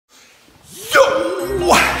Yo!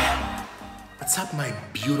 What's up, my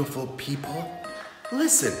beautiful people?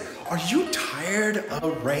 Listen, are you tired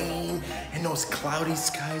of rain and those cloudy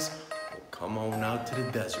skies? Well, come on out to the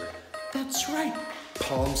desert. That's right,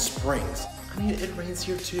 Palm Springs. I mean, it rains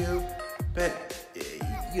here too, but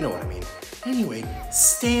you know what I mean. Anyway,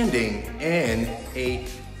 standing in a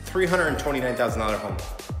 $329,000 home,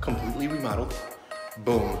 completely remodeled.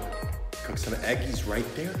 Boom, cook some eggies right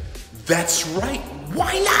there. That's right,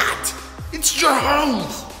 why not? It's your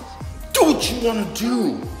house. Do what you wanna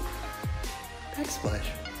do. Backsplash,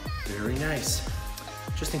 very nice.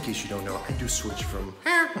 Just in case you don't know, I do switch from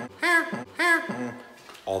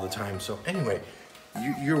all the time. So anyway,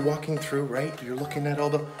 you're walking through, right? You're looking at all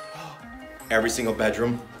the, every single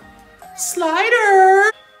bedroom.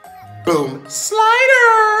 Slider! Boom,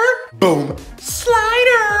 slider! Boom,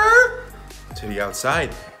 slider! To the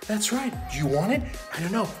outside. That's right. Do you want it? I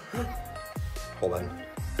don't know. Hold on.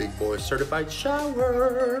 Big boy certified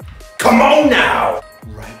shower. Come on now!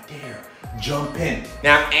 Right there. Jump in.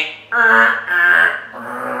 Now.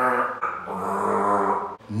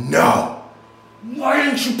 No. Why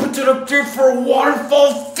didn't you put that up there for a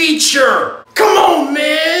waterfall feature? Come on,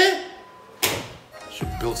 man! Should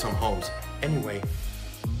build some homes. Anyway,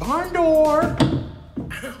 barn door.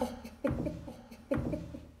 Ow.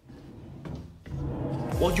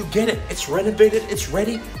 Well, you get it. It's renovated. It's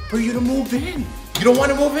ready for you to move in. You don't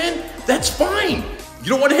want to move in? That's fine. You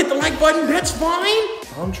don't want to hit the like button? That's fine.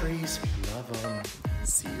 Palm trees. Love them.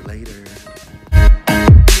 See you later.